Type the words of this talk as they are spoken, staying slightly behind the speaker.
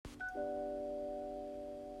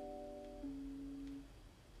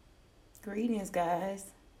Greetings, guys.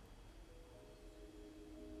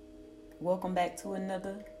 Welcome back to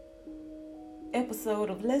another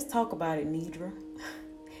episode of Let's Talk About It, Nidra.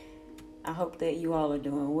 I hope that you all are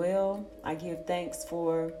doing well. I give thanks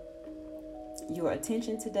for your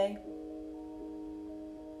attention today.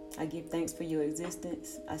 I give thanks for your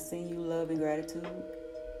existence. I send you love and gratitude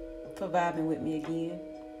for vibing with me again.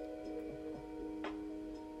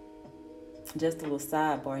 Just a little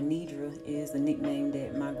sidebar, Nidra is the nickname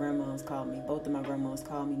that my grandmas called me. Both of my grandmas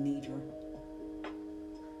called me Nidra.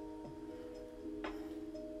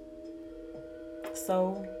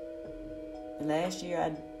 So, last year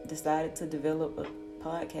I decided to develop a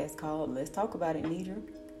podcast called Let's Talk About It, Nidra.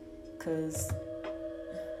 Because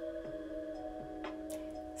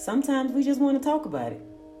sometimes we just want to talk about it.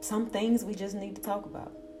 Some things we just need to talk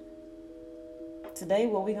about. Today,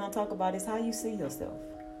 what we're going to talk about is how you see yourself.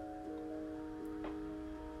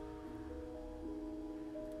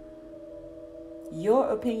 Your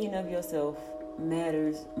opinion of yourself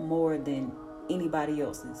matters more than anybody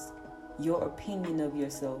else's. Your opinion of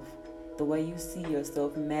yourself, the way you see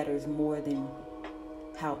yourself, matters more than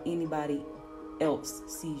how anybody else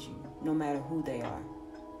sees you, no matter who they are.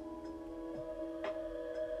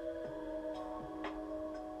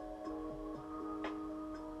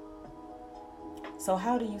 So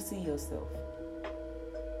how do you see yourself?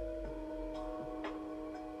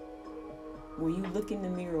 When you look in the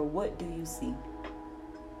mirror, what do you see?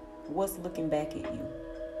 What's looking back at you?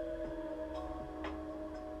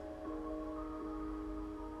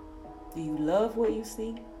 Do you love what you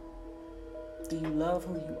see? Do you love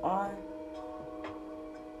who you are?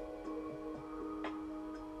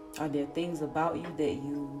 Are there things about you that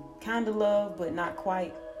you kind of love but not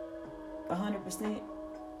quite 100%?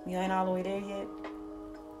 You ain't all the way there yet?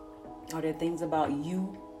 Are there things about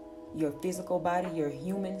you, your physical body, your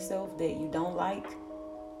human self that you don't like?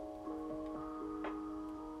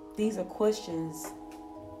 These are questions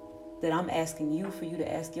that I'm asking you for you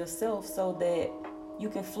to ask yourself so that you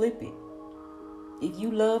can flip it. If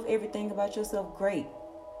you love everything about yourself, great.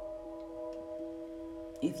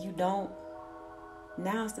 If you don't,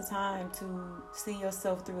 now's the time to see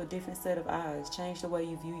yourself through a different set of eyes. Change the way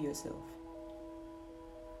you view yourself.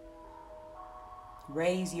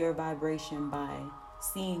 Raise your vibration by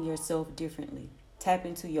seeing yourself differently. Tap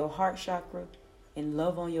into your heart chakra and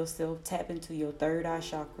love on yourself. Tap into your third eye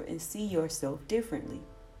chakra and see yourself differently.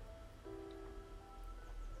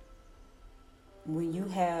 When you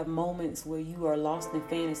have moments where you are lost in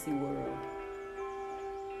fantasy world,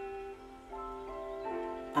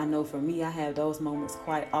 I know for me, I have those moments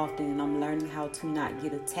quite often, and I'm learning how to not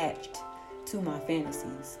get attached to my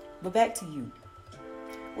fantasies. But back to you.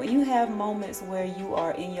 When you have moments where you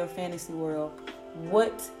are in your fantasy world,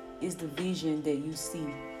 what is the vision that you see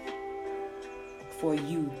for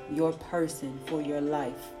you, your person, for your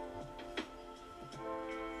life?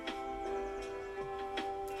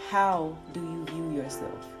 How do you view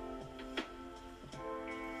yourself?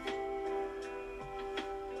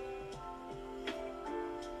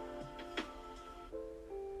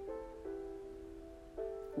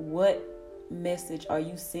 What message are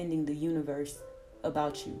you sending the universe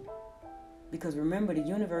about you? Because remember, the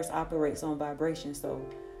universe operates on vibration. So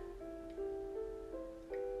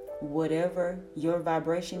whatever your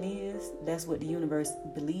vibration is, that's what the universe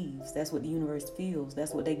believes. That's what the universe feels.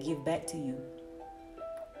 That's what they give back to you.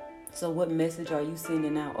 So what message are you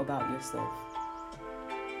sending out about yourself?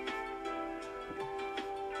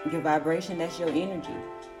 Your vibration, that's your energy.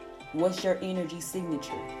 What's your energy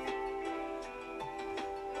signature?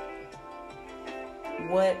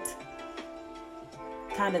 What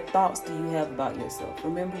kind of thoughts do you have about yourself?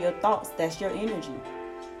 Remember, your thoughts, that's your energy.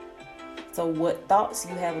 So what thoughts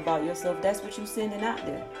you have about yourself, that's what you're sending out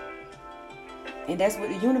there. And that's what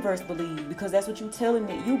the universe believes, because that's what you're telling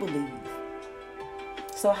it you believe.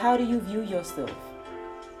 So how do you view yourself?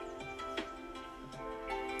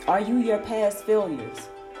 Are you your past failures?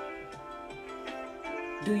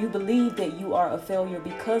 Do you believe that you are a failure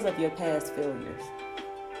because of your past failures?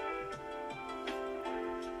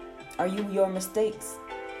 Are you your mistakes?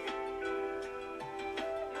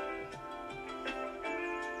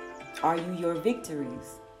 Are you your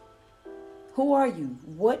victories? Who are you?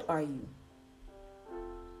 What are you?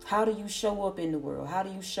 How do you show up in the world? How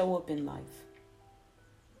do you show up in life?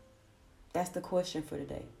 That's the question for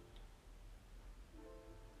today.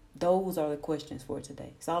 Those are the questions for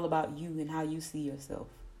today. It's all about you and how you see yourself.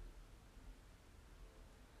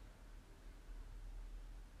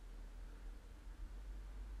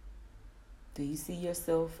 Do you see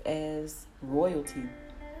yourself as royalty?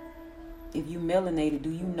 If you melanated, do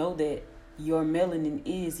you know that your melanin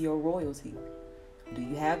is your royalty? Do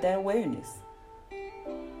you have that awareness?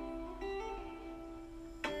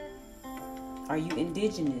 Are you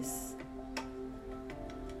indigenous?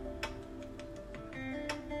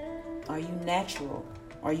 Are you natural?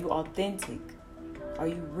 Are you authentic? Are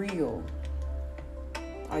you real?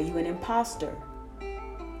 Are you an imposter?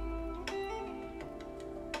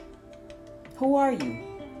 Who are you?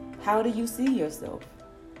 How do you see yourself?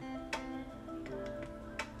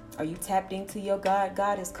 Are you tapped into your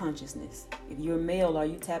goddess consciousness? If you're male, are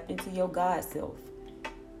you tapped into your God self?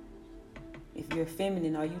 If you're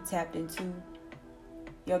feminine, are you tapped into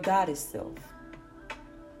your goddess self?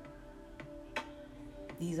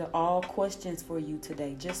 These are all questions for you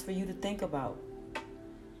today, just for you to think about.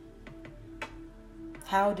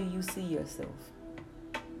 How do you see yourself?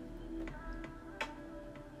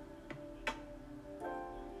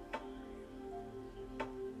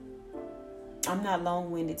 I'm not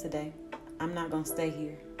long-winded today. I'm not going to stay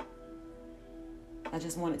here. I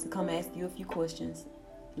just wanted to come ask you a few questions,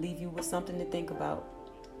 leave you with something to think about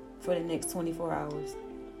for the next 24 hours.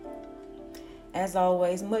 As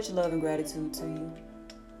always, much love and gratitude to you.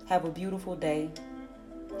 Have a beautiful day.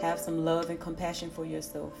 Have some love and compassion for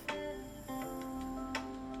yourself.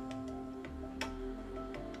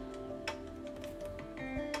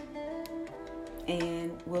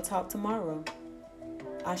 And we'll talk tomorrow.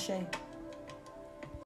 Ashe.